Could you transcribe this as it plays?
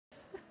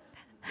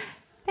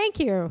Thank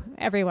you,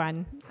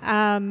 everyone.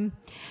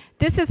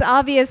 This is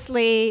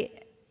obviously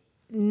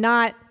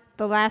not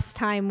the last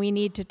time we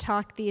need to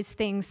talk these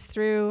things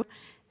through.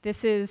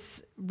 This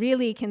is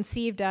really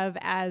conceived of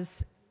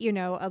as, you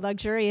know, a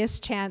luxurious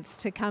chance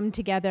to come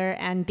together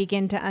and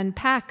begin to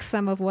unpack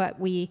some of what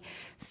we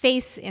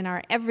face in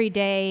our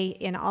everyday,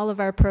 in all of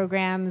our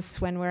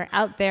programs, when we're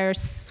out there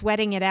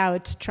sweating it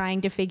out,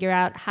 trying to figure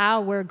out how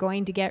we're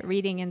going to get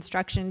reading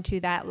instruction to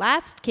that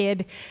last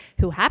kid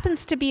who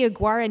happens to be a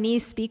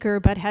Guarani speaker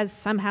but has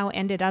somehow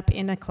ended up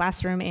in a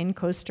classroom in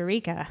Costa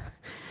Rica.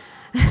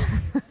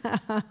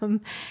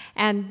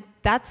 And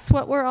that's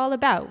what we're all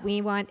about.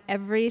 We want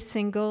every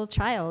single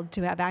child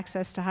to have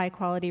access to high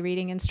quality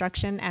reading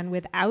instruction, and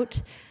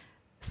without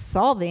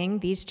solving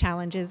these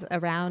challenges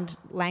around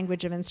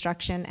language of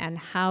instruction and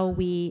how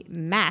we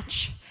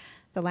match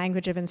the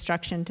language of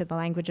instruction to the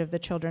language of the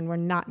children, we're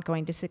not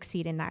going to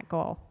succeed in that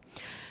goal.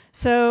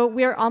 So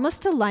we're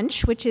almost to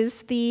lunch, which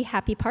is the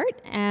happy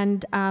part,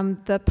 and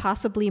the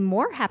possibly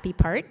more happy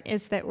part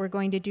is that we're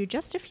going to do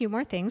just a few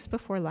more things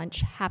before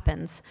lunch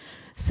happens.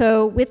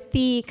 So with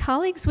the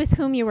colleagues with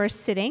whom you are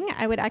sitting,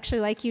 I would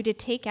actually like you to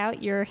take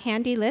out your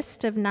handy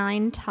list of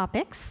 9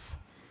 topics.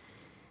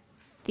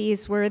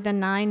 These were the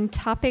 9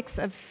 topics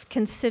of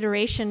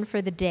consideration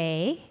for the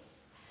day.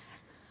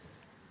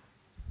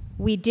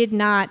 We did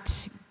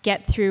not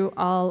get through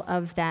all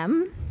of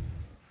them.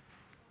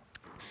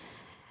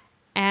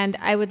 And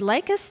I would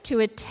like us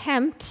to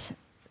attempt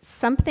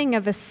something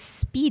of a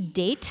speed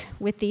date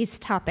with these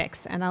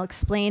topics, and I'll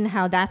explain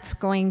how that's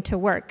going to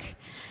work.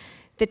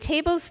 The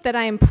tables that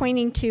I am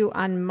pointing to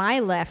on my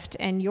left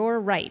and your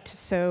right,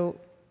 so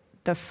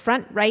the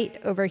front right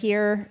over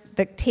here,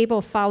 the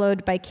table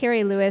followed by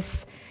Carrie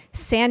Lewis,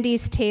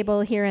 Sandy's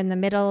table here in the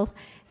middle,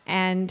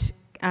 and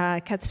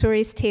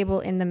Katsuri's table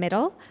in the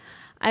middle.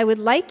 I would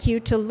like you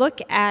to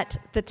look at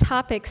the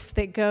topics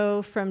that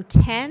go from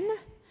 10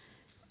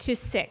 to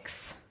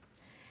 6.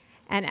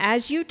 And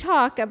as you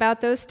talk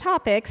about those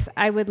topics,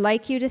 I would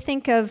like you to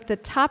think of the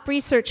top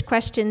research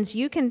questions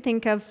you can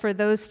think of for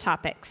those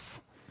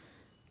topics.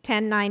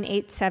 10, 9,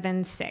 8,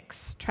 7,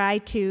 6. Try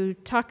to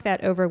talk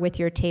that over with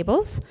your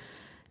tables.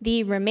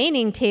 The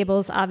remaining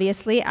tables,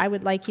 obviously, I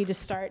would like you to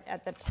start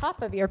at the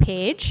top of your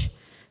page,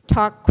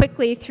 talk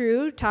quickly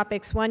through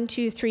topics 1,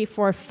 2, 3,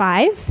 4,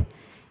 5,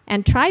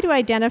 and try to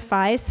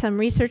identify some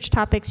research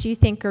topics you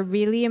think are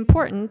really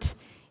important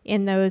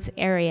in those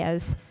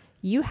areas.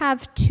 You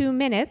have 2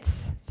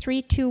 minutes.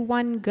 3, 2,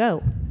 1,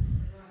 go.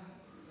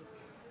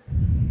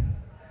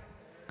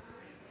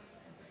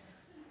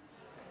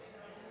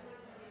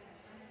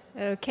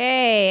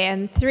 Okay,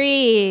 and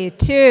 3,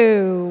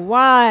 2,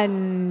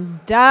 1,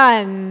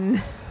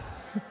 done.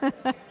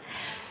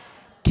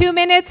 2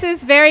 minutes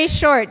is very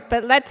short,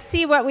 but let's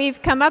see what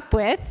we've come up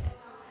with.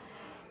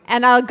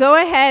 And I'll go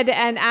ahead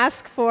and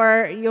ask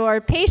for your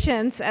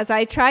patience as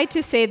I try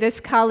to say this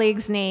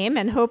colleague's name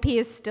and hope he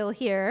is still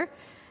here.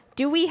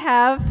 Do we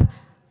have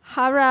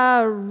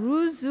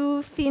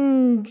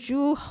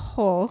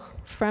Hararuzufinjuho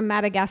from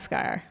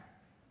Madagascar?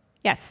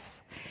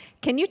 Yes.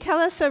 Can you tell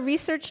us a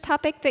research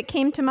topic that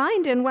came to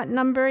mind and what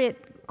number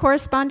it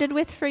corresponded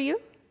with for you?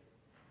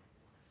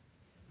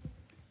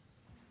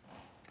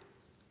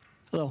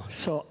 Hello,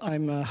 so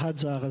I'm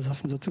Hadza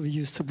Razafnzatou,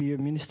 used to be a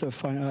Minister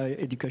of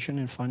Education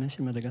and Finance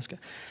in Madagascar.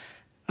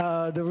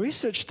 The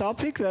research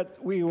topic that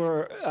we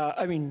were,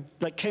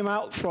 that came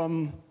out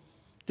from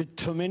the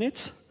 2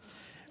 minutes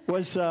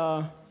was,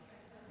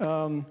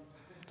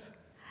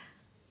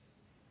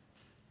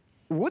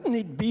 wouldn't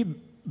it be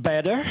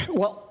better?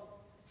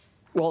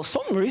 Well,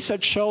 some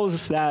research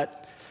shows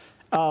that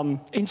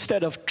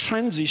instead of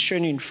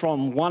transitioning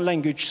from one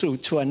language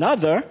to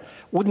another,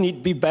 wouldn't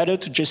it be better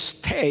to just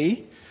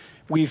stay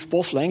with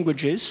both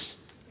languages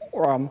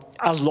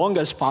as long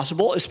as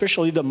possible,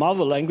 especially the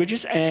mother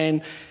languages?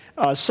 And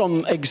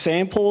some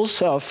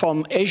examples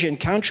from Asian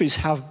countries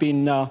have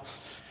been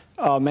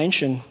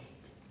mentioned.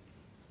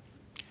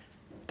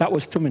 That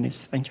was 2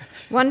 minutes. Thank you.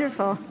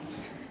 Wonderful.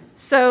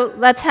 So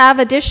let's have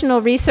additional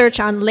research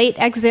on late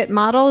exit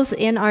models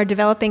in our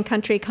developing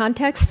country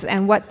contexts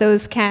and what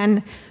those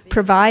can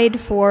provide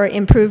for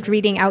improved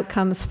reading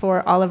outcomes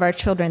for all of our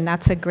children.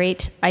 That's a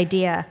great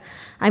idea.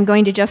 I'm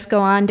going to just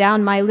go on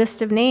down my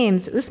list of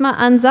names. Usma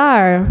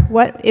Anzar,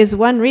 what is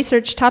one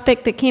research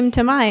topic that came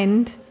to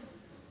mind?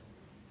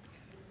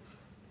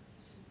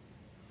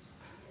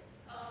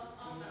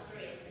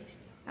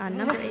 On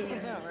number 8.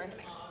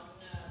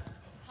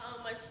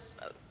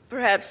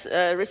 Perhaps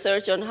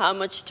research on how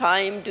much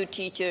time do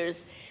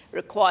teachers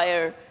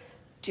require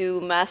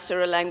to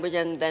master a language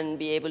and then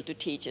be able to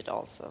teach it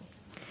also?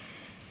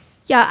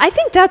 Yeah, I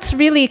think that's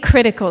really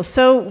critical.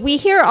 So we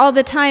hear all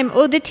the time,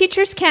 oh, the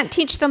teachers can't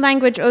teach the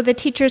language, oh, the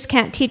teachers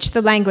can't teach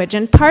the language.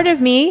 And part of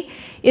me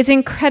is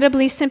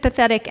incredibly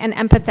sympathetic and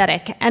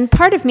empathetic. And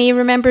part of me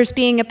remembers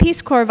being a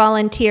Peace Corps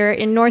volunteer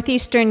in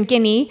northeastern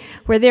Guinea,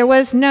 where there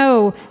was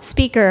no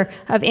speaker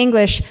of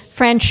English,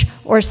 French,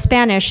 or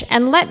Spanish.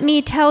 And let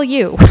me tell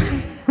you,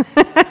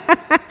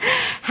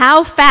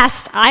 how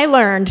fast I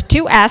learned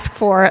to ask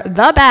for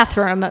the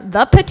bathroom,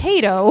 the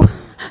potato,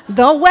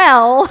 the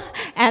well,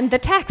 and the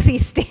taxi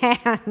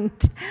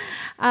stand.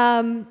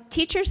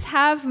 Teachers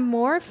have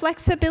more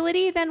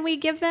flexibility than we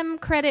give them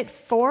credit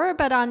for,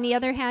 but on the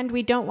other hand,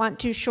 we don't want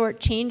to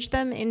shortchange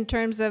them in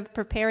terms of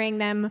preparing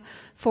them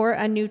for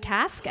a new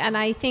task. And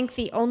I think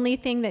the only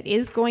thing that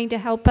is going to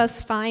help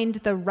us find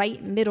the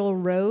right middle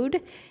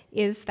road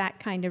is that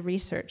kind of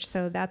research.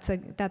 So that's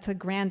a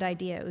grand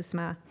idea,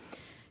 Uzma.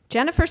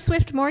 Jennifer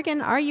Swift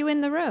Morgan, are you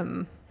in the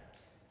room?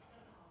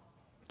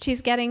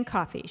 She's getting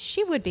coffee.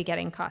 She would be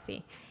getting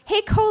coffee.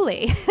 Hey,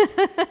 Coley.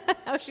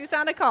 Oh, she's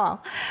on a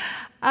call.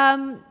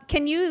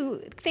 Can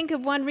you think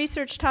of one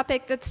research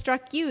topic that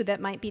struck you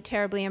that might be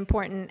terribly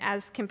important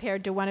as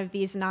compared to one of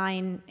these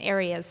 9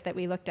 areas that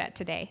we looked at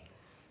today?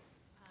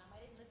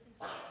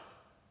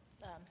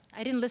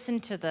 I didn't listen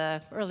to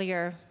the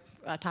earlier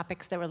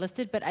topics that were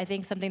listed, but I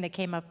think something that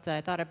came up that I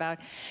thought about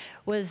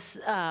was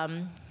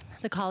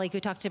the colleague who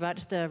talked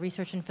about the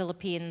research in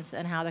Philippines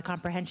and how the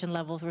comprehension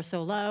levels were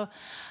so low.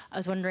 I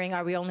was wondering,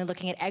 are we only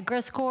looking at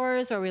EGRA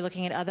scores, or are we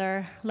looking at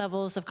other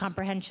levels of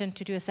comprehension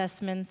to do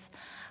assessments?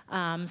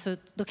 So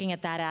looking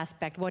at that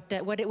aspect,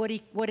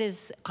 what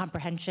is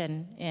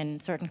comprehension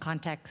in certain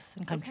contexts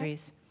and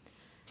countries? Okay.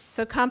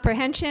 So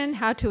comprehension,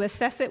 how to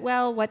assess it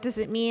well, what does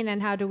it mean, and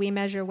how do we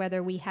measure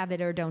whether we have it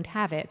or don't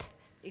have it?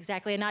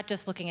 Exactly, and not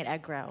just looking at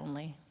EGRA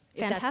only.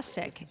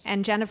 Fantastic.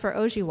 And Jennifer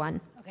Ojuwan.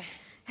 Okay.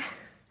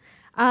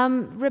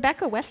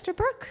 Rebecca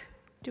Westerbrook,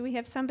 do we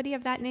have somebody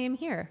of that name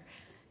here?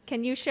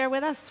 Can you share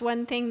with us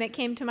one thing that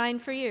came to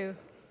mind for you?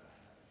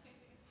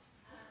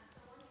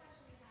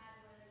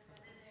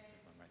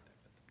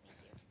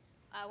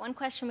 One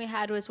question we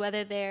had was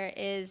whether there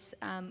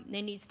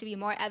needs to be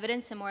more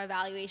evidence and more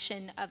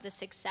evaluation of the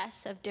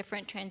success of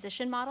different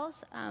transition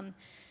models.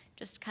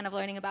 Just kind of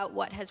learning about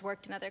what has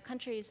worked in other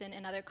countries and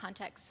in other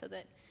contexts, so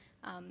that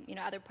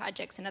other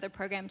projects and other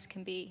programs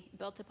can be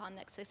built upon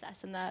that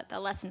success and the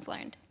lessons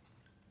learned.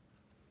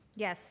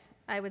 Yes,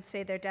 I would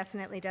say there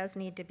definitely does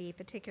need to be,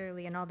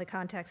 particularly in all the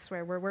contexts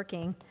where we're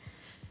working.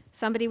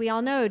 Somebody we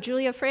all know,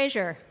 Julia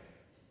Frazier.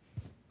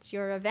 It's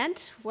your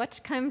event.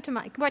 What came to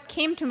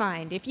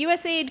mind? If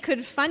USAID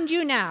could fund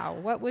you now,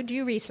 what would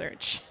you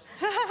research?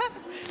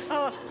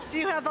 Oh, do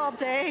you have all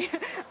day?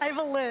 I have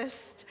a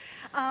list.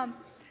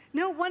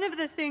 No, one of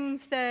the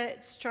things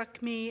that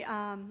struck me,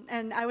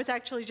 and I was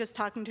actually just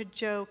talking to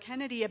Joe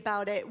Kennedy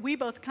about it, we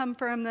both come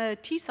from the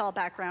TESOL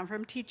background,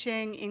 from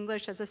teaching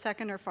English as a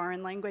second or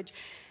foreign language,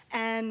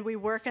 and we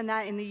work in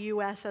that in the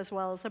US as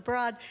well as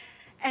abroad.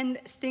 And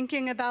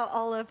thinking about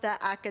all of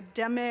the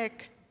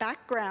academic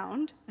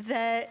background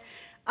that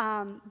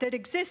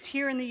exists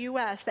here in the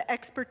US, the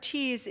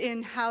expertise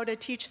in how to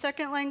teach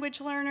second language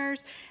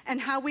learners,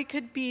 and how we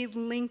could be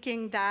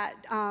linking that,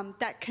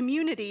 that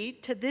community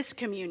to this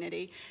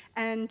community.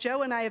 And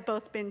Joe and I have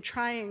both been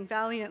trying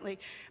valiantly,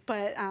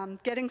 but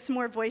getting some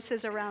more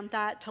voices around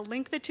that to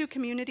link the two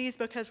communities,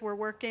 because we're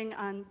working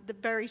on the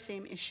very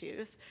same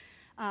issues.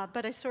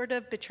 But I sort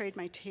of betrayed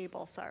my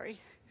table,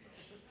 sorry.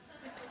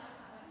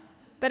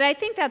 But I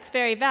think that's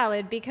very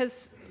valid,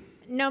 because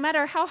no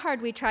matter how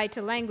hard we try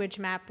to language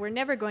map,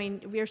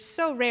 we're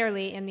so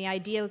rarely in the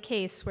ideal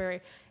case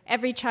where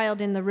every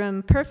child in the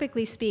room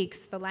perfectly speaks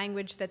the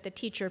language that the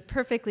teacher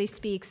perfectly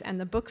speaks, and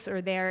the books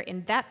are there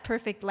in that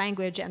perfect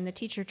language, and the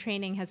teacher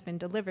training has been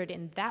delivered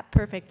in that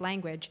perfect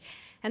language.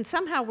 And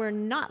somehow we're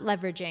not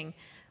leveraging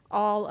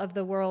all of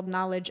the world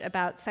knowledge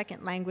about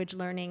second language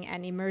learning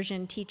and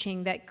immersion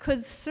teaching that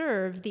could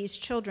serve these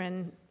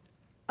children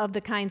of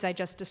the kinds I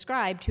just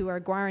described, who are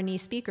Guarani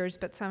speakers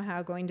but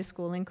somehow going to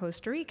school in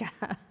Costa Rica.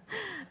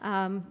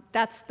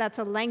 That's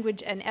a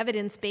language, an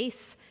evidence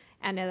base,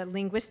 and a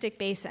linguistic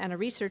base, and a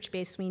research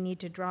base we need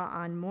to draw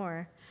on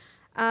more.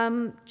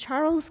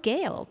 Charles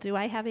Gale, do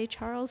I have a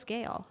Charles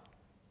Gale?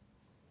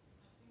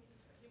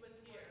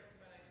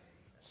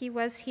 He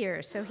was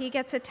here, so he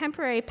gets a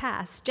temporary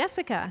pass.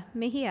 Jessica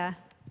Mejia,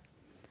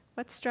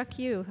 what struck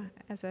you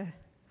as a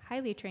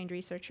highly trained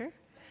researcher?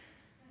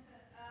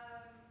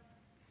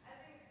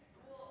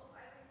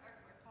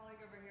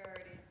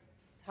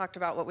 Talked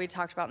about what we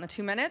talked about in the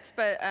 2 minutes,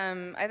 but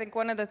I think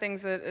one of the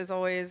things that is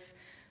always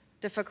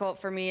difficult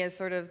for me is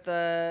sort of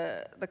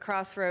the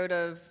crossroad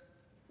of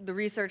the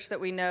research that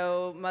we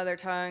know, mother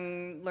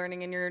tongue,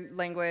 learning in your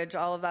language,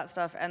 all of that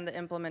stuff, and the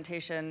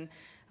implementation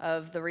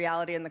of the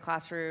reality in the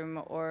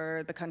classroom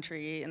or the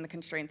country and the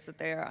constraints that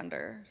they are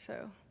under.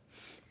 So,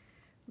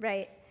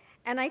 right,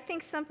 and I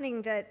think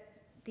something that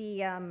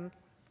the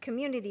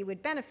community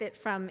would benefit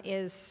from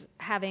is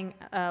having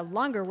a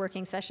longer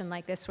working session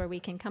like this, where we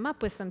can come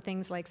up with some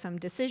things like some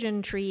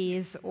decision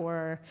trees,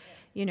 or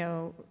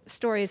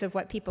stories of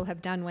what people have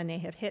done when they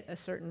have hit a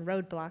certain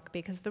roadblock,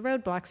 because the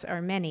roadblocks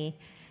are many,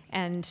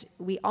 and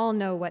we all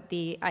know what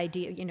the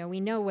idea,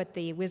 we know what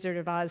the Wizard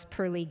of Oz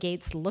pearly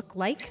gates look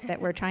like that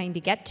we're trying to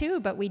get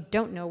to, but we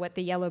don't know what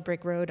the yellow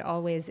brick road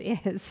always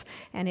is,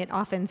 and it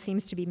often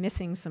seems to be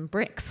missing some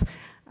bricks.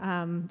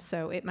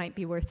 So it might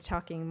be worth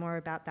talking more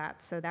about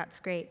that, so that's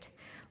great.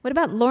 What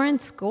about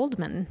Lawrence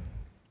Goldman?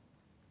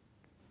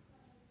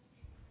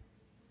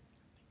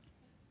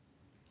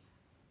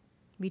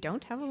 We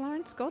don't have a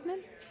Lawrence Goldman?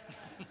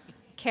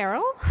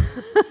 Carol?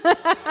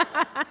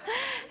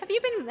 Have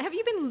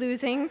you been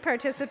losing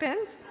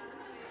participants?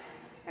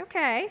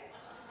 Okay.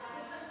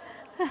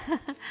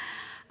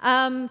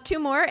 Two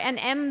more, and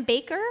M.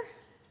 Baker.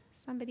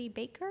 Somebody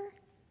Baker?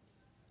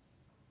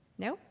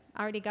 No?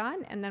 Already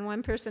gone? And then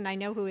one person I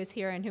know who is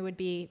here and who would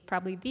be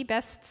probably the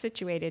best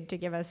situated to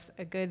give us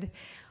a good,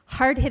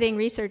 hard-hitting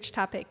research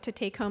topic to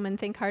take home and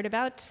think hard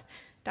about.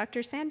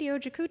 Dr. Sandy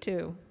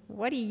Ojikutu,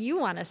 what do you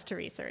want us to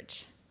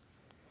research?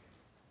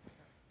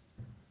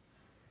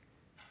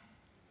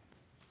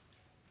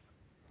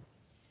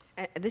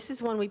 This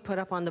is one we put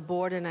up on the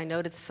board, and I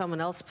noticed someone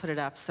else put it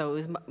up, so it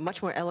was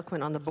much more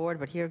eloquent on the board,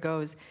 but here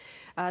goes.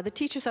 The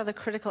teachers are the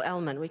critical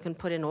element. We can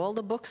put in all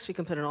the books, we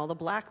can put in all the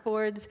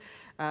blackboards,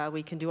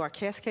 we can do our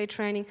cascade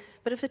training,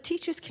 but if the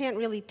teachers can't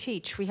really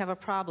teach, we have a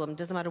problem. It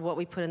doesn't matter what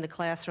we put in the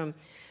classroom.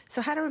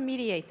 So how to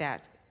remediate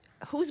that?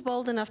 Who's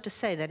bold enough to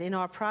say that in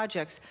our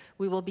projects,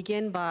 we will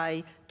begin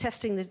by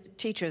testing the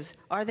teachers?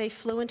 Are they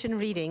fluent in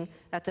reading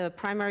at the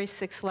primary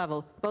 6th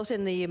level, both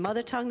in the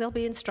mother tongue they'll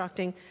be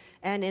instructing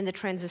and in the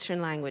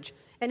transition language?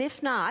 And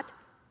if not,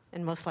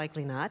 and most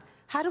likely not,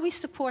 how do we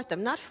support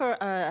them? Not for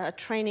a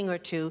training or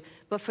two,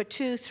 but for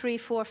 2, 3,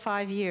 4,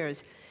 5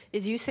 years.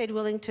 Is USAID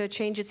willing to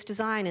change its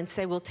design and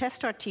say, we'll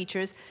test our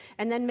teachers,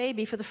 and then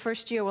maybe for the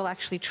first year we'll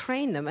actually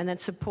train them and then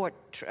support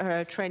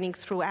training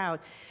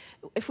throughout?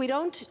 If we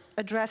don't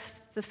address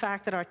the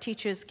fact that our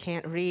teachers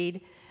can't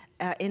read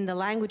in the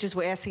languages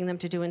we're asking them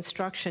to do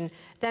instruction,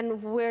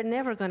 then we're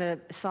never going to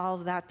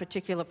solve that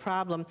particular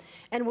problem.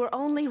 And we're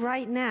only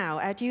right now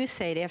at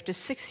USAID, after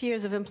 6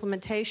 years of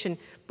implementation,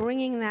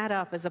 bringing that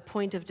up as a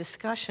point of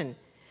discussion.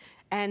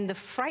 And the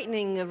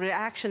frightening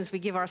reactions we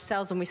give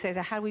ourselves when we say,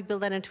 how do we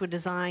build that into a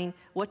design?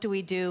 What do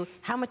we do?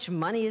 How much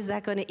money is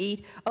that going to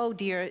eat? Oh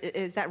dear,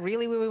 is that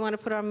really where we want to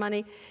put our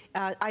money?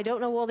 I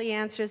don't know all the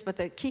answers, but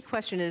the key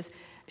question is,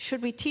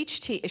 should we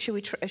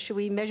should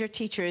we measure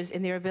teachers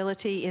in their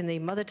ability in the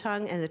mother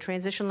tongue and the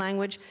transition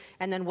language,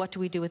 and then what do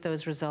we do with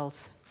those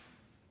results?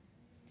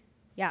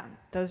 Yeah,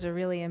 those are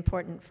really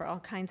important for all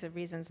kinds of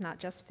reasons, not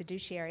just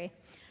fiduciary.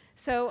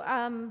 So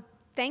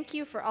thank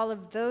you for all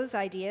of those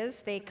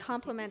ideas. They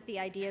complement the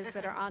ideas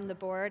that are on the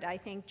board. I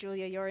think,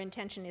 Julia, your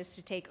intention is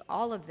to take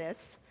all of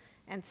this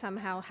and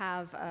somehow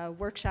have a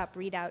workshop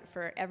readout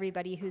for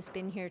everybody who's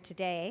been here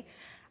today.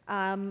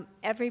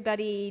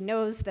 Everybody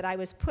knows that I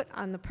was put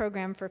on the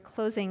program for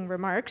closing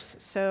remarks,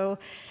 so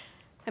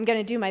I'm going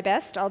to do my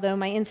best, although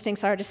my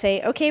instincts are to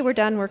say, okay, we're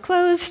done, we're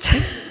closed.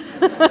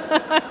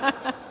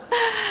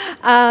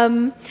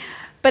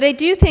 But I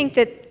do think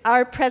that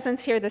our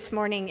presence here this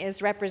morning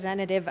is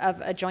representative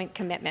of a joint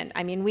commitment.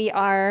 I mean, we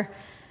are,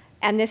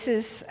 and this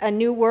is a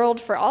new world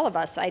for all of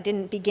us. I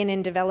didn't begin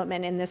in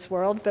development in this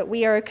world, but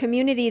we are a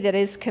community that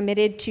is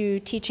committed to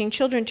teaching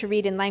children to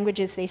read in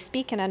languages they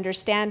speak and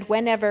understand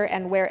whenever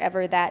and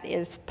wherever that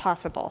is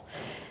possible.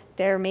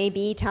 There may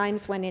be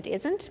times when it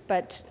isn't,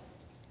 but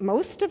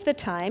most of the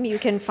time you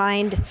can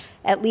find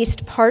at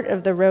least part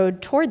of the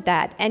road toward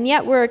that. And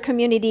yet we're a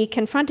community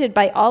confronted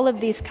by all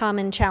of these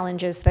common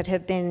challenges that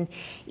have been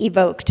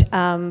evoked.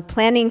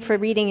 Planning for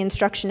reading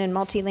instruction in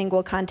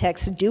multilingual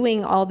contexts,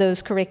 doing all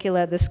those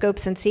curricula, the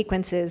scopes and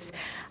sequences,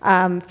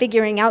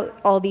 figuring out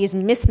all these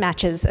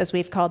mismatches, as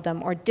we've called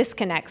them, or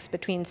disconnects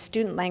between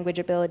student language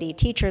ability,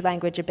 teacher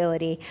language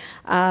ability.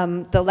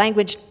 The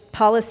language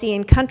policy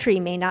in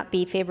country may not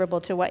be favorable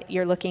to what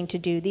you're looking to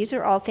do. These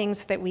are all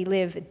things that we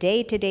live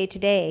day to day to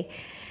day.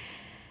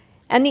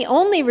 And the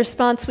only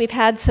response we've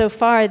had so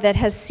far that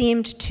has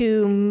seemed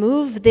to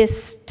move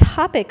this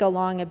topic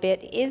along a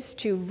bit is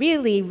to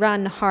really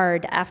run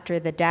hard after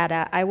the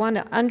data. I want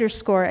to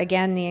underscore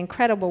again the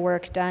incredible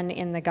work done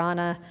in the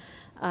Ghana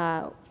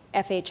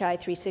FHI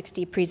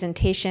 360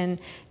 presentation.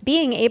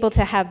 Being able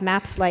to have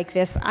maps like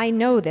this, I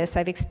know this,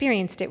 I've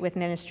experienced it with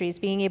ministries,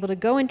 being able to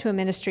go into a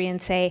ministry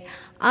and say,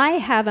 I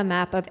have a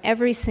map of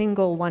every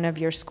single one of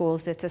your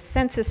schools. It's a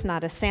census,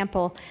 not a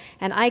sample,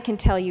 and I can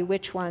tell you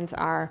which ones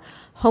are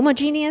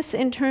homogeneous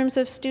in terms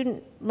of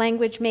student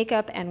language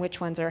makeup and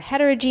which ones are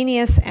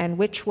heterogeneous and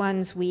which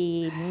ones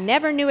we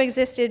never knew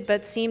existed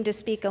but seem to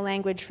speak a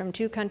language from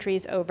 2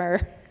 countries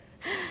over.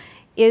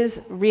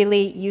 Is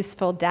really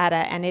useful data,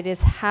 and it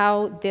is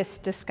how this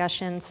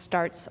discussion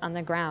starts on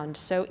the ground.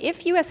 So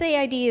if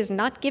USAID is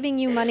not giving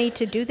you money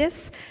to do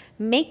this,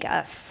 make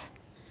us.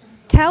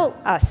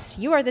 Tell us.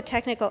 You are the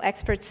technical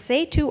experts.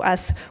 Say to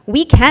us,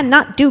 we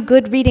cannot do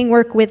good reading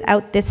work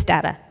without this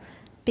data,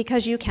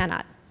 because you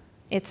cannot.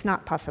 It's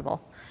not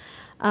possible.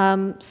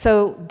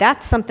 So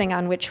that's something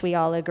on which we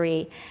all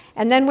agree.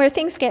 And then where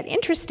things get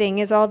interesting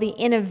is all the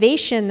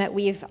innovation that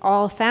we've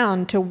all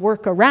found to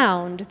work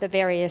around the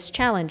various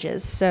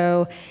challenges.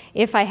 So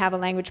if I have a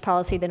language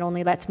policy that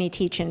only lets me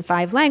teach in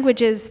 5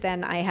 languages,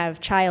 then I have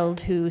a child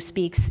who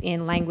speaks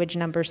in language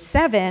number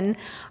 7,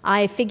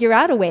 I figure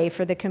out a way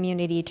for the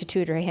community to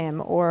tutor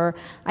him, or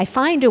I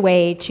find a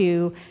way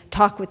to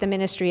talk with the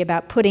ministry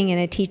about putting in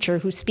a teacher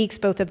who speaks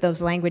both of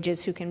those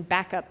languages who can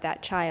back up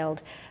that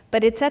child.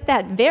 But it's at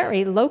that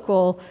very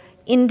local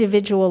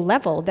individual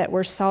level that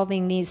we're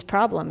solving these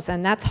problems.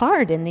 And that's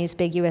hard in these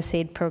big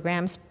USAID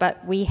programs,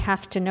 but we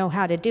have to know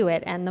how to do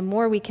it. And the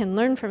more we can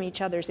learn from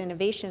each other's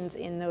innovations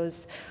in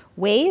those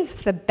ways,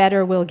 the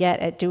better we'll get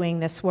at doing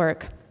this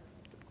work.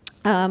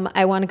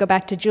 I want to go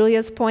back to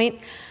Julia's point.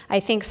 I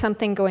think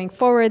something going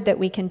forward that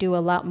we can do a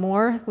lot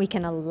more, we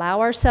can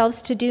allow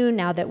ourselves to do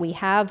now that we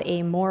have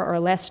a more or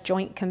less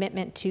joint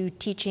commitment to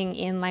teaching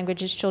in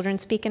languages children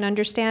speak and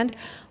understand,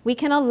 we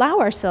can allow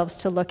ourselves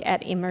to look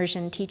at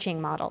immersion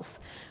teaching models.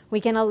 We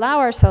can allow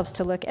ourselves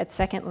to look at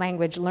second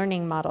language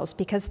learning models,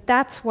 because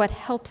that's what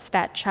helps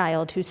that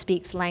child who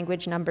speaks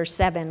language number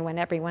 7 when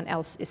everyone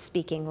else is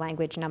speaking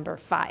language number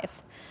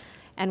 5.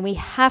 And we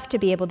have to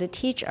be able to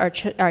teach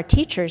our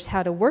teachers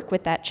how to work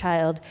with that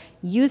child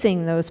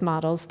using those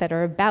models that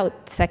are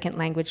about second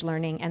language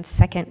learning and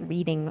second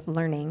reading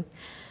learning.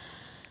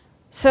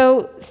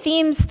 So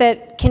themes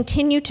that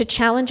continue to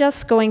challenge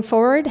us going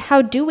forward: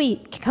 how do we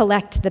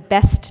collect the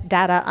best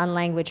data on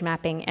language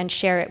mapping and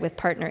share it with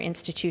partner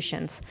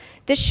institutions?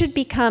 This should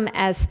become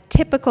as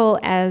typical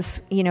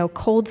as,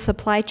 cold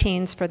supply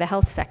chains for the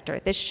health sector.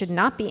 This should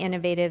not be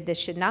innovative. This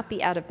should not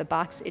be out of the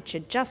box. It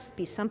should just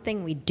be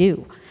something we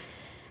do.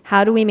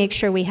 How do we make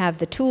sure we have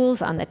the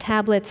tools on the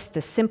tablets,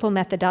 the simple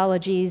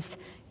methodologies,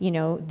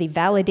 the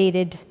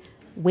validated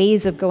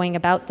ways of going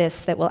about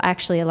this that will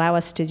actually allow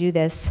us to do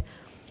this?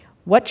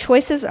 What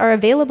choices are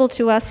available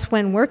to us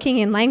when working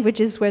in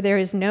languages where there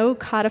is no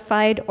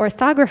codified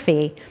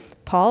orthography?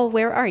 Paul,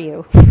 where are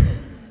you?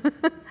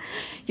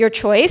 Your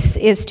choice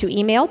is to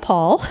email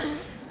Paul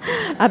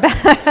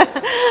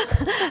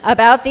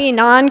about the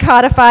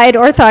non-codified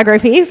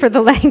orthography for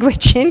the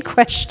language in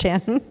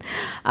question,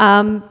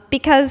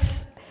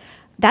 because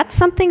that's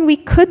something we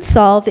could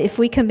solve if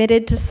we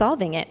committed to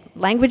solving it.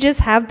 Languages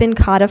have been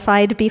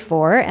codified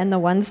before, and the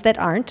ones that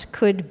aren't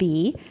could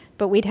be,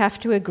 but we'd have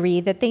to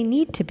agree that they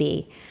need to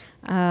be.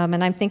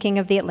 And I'm thinking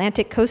of the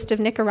Atlantic coast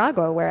of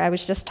Nicaragua, where I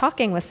was just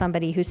talking with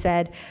somebody who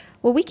said,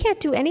 well, we can't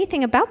do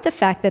anything about the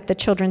fact that the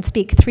children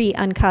speak 3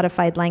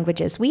 uncodified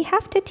languages. We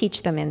have to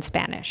teach them in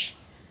Spanish.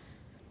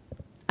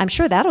 I'm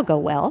sure that'll go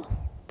well.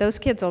 Those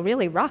kids will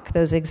really rock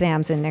those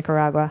exams in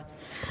Nicaragua.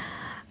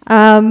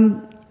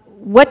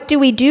 What do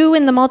we do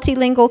in the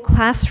multilingual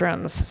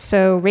classrooms?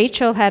 So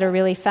Rachel had a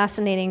really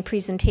fascinating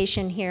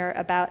presentation here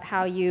about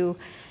how you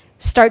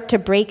start to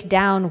break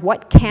down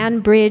what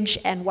can bridge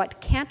and what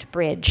can't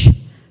bridge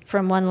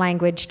from one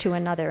language to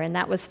another. And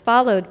that was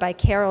followed by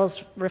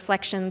Carol's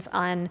reflections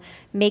on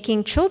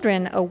making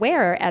children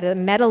aware at a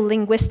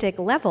meta-linguistic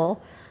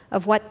level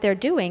of what they're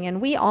doing.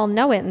 And we all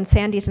know it, and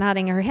Sandy's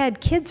nodding her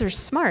head. Kids are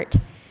smart.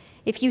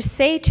 If you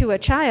say to a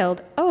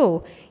child,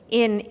 oh,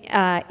 in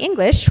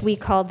English, we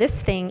call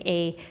this thing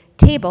a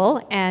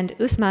table, and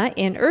Usma,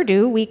 in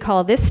Urdu, we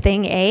call this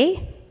thing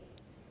a...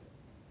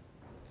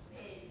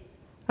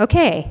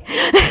 Okay.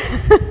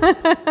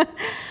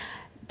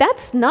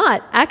 That's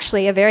not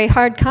actually a very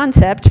hard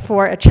concept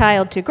for a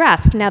child to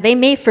grasp. Now, they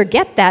may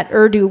forget that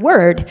Urdu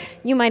word.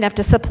 You might have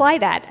to supply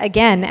that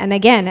again and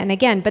again and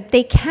again, but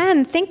they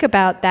can think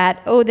about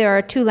that, oh, there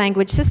are 2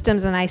 language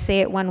systems, and I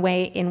say it one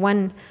way in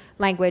one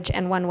language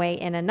and one way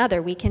in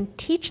another. We can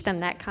teach them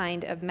that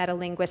kind of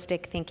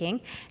metalinguistic thinking,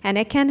 and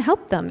it can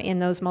help them in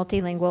those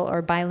multilingual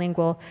or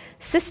bilingual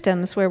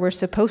systems where we're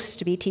supposed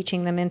to be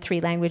teaching them in 3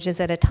 languages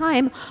at a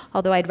time,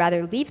 although I'd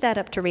rather leave that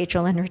up to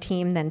Rachel and her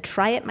team than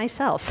try it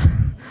myself.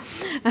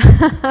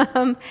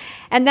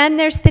 And then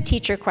there's the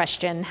teacher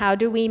question. How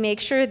do we make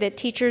sure that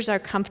teachers are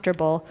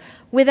comfortable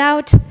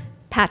without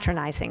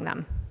patronizing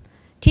them?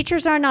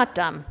 Teachers are not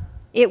dumb.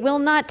 It will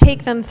not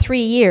take them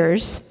 3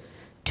 years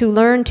to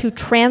learn to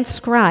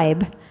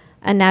transcribe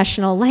a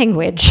national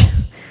language.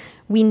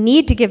 We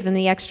need to give them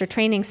the extra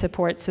training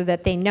support so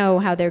that they know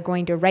how they're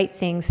going to write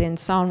things in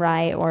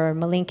Sonrai or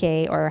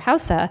Malinke or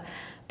Hausa,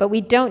 but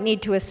we don't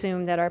need to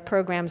assume that our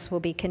programs will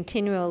be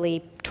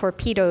continually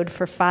torpedoed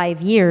for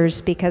 5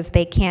 years because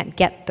they can't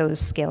get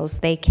those skills.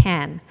 They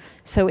can.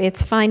 So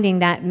it's finding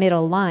that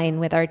middle line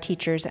with our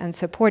teachers and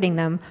supporting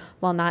them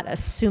while not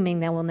assuming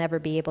they will never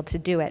be able to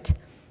do it.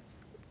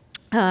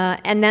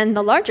 And then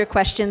the larger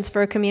questions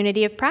for a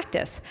community of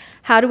practice.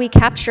 How do we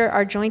capture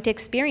our joint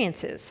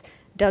experiences?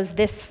 Does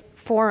this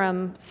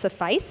forum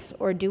suffice,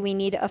 or do we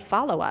need a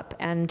follow-up?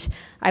 And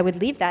I would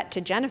leave that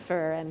to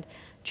Jennifer and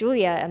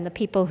Julia and the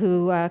people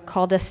who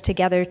called us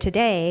together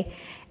today.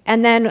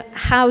 And then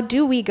how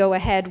do we go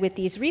ahead with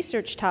these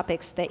research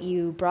topics that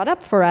you brought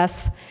up for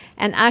us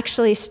and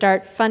actually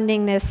start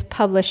funding this,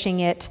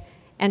 publishing it,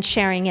 and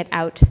sharing it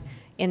out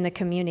in the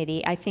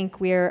community? I think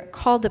we're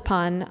called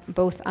upon,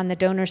 both on the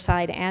donor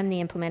side and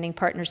the implementing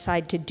partner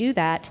side, to do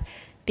that,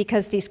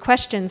 because these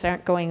questions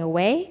aren't going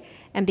away,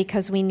 and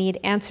because we need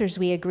answers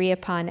we agree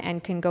upon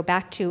and can go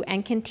back to,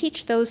 and can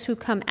teach those who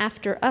come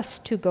after us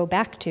to go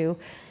back to,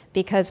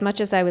 because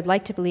much as I would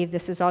like to believe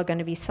this is all going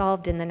to be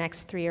solved in the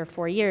next 3 or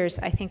 4 years,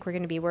 I think we're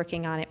going to be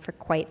working on it for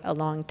quite a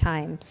long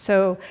time.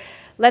 So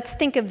let's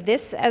think of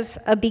this as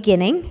a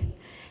beginning.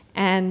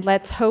 And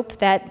let's hope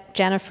that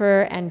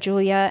Jennifer and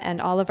Julia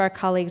and all of our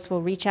colleagues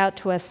will reach out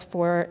to us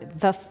for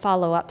the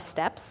follow-up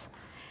steps.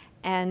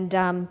 And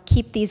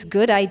keep these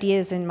good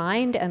ideas in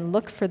mind and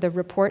look for the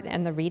report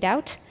and the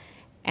readout,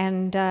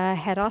 and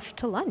head off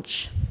to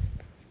lunch.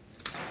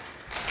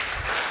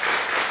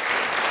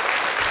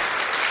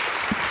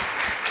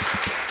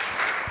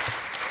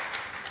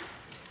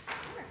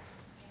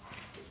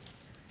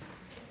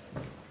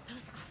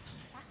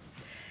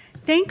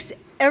 Thanks,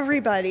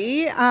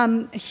 everybody.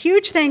 A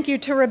huge thank you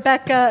to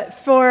Rebecca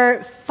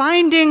for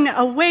finding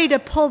a way to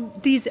pull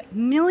these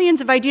millions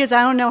of ideas.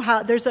 I don't know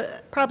how, there's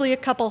probably a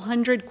couple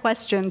hundred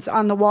questions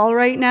on the wall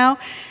right now,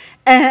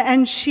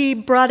 and she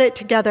brought it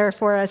together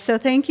for us. So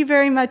thank you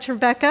very much,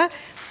 Rebecca.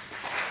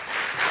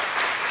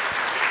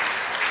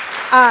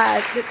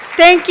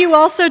 Thank you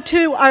also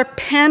to our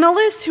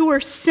panelists who were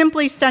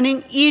simply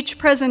stunning. Each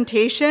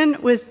presentation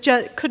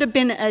could have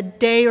been a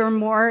day or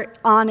more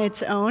on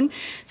its own.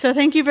 So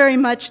thank you very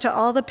much to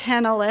all the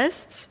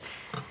panelists.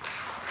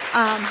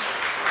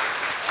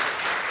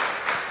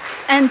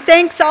 And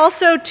thanks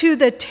also to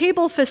the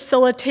table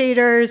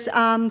facilitators.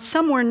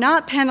 Some were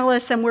not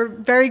panelists and were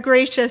very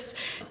gracious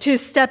to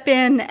step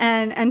in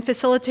and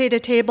facilitate a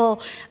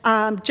table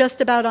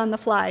just about on the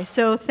fly.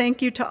 So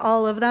thank you to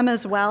all of them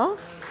as well.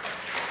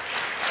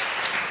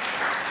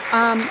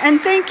 And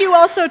thank you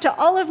also to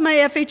all of my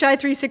FHI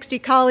 360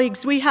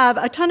 colleagues. We have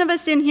a ton of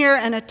us in here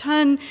and a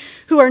ton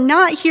who are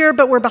not here,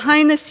 but we're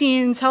behind the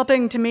scenes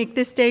helping to make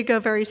this day go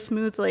very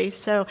smoothly.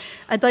 So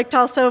I'd like to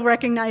also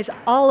recognize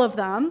all of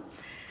them.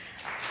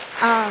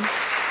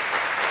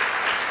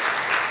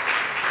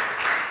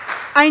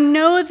 I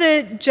know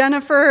that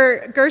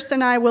Jennifer Gerst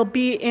and I will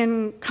be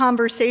in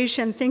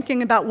conversation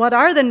thinking about what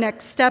are the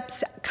next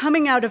steps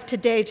coming out of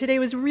today. Today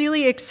was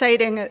really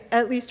exciting,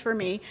 at least for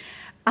me.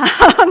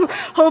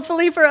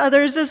 Hopefully for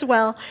others as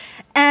well.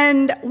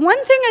 And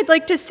one thing I'd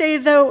like to say,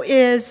 though,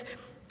 is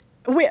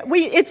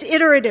it's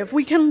iterative.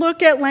 We can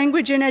look at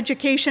language in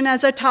education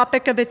as a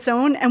topic of its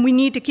own, and we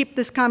need to keep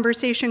this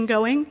conversation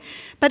going.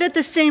 But at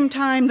the same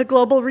time, the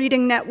Global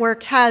Reading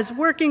Network has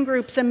working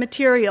groups and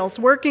materials,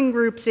 working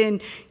groups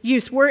in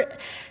use.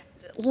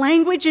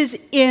 Language is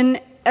in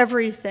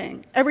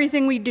everything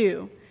we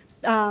do.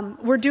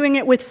 We're doing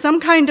it with some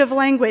kind of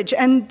language,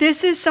 and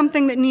this is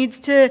something that needs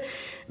to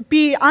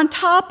be on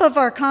top of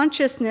our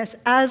consciousness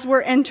as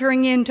we're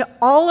entering into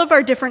all of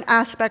our different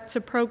aspects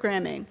of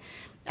programming.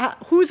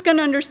 Who's going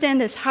to understand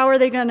this? How are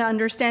they going to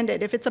understand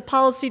it? If it's a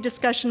policy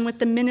discussion with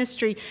the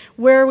ministry,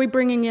 where are we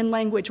bringing in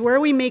language? Where are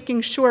we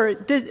making sure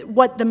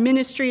what the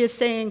ministry is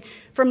saying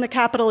from the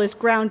Capitol is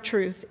ground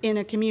truth in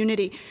a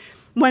community?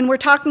 When we're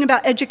talking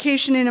about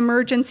education in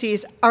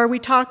emergencies, are we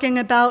talking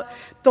about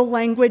the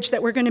language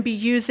that we're going to be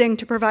using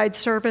to provide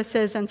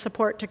services and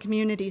support to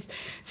communities?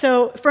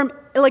 So from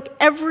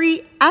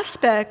every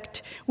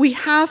aspect, we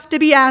have to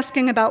be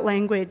asking about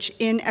language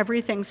in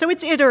everything. So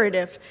it's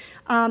iterative.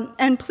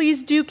 And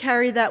please do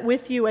carry that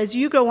with you as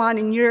you go on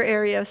in your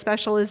area of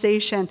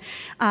specialization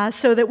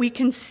so that we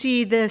can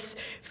see this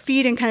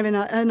feeding kind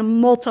of in a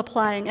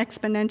multiplying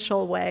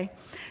exponential way.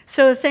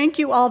 So thank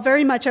you all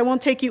very much. I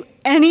won't take you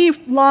any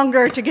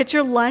longer to get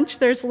your lunch.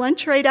 There's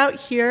lunch right out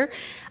here.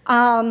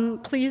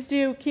 Please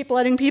do keep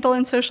letting people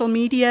in social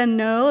media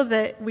know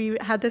that we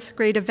had this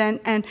great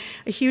event. And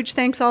a huge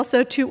thanks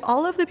also to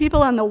all of the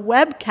people on the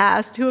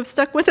webcast who have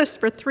stuck with us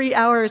for 3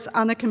 hours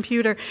on the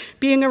computer.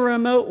 Being a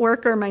remote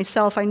worker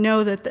myself, I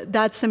know that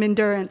that's some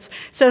endurance.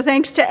 So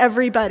thanks to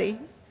everybody.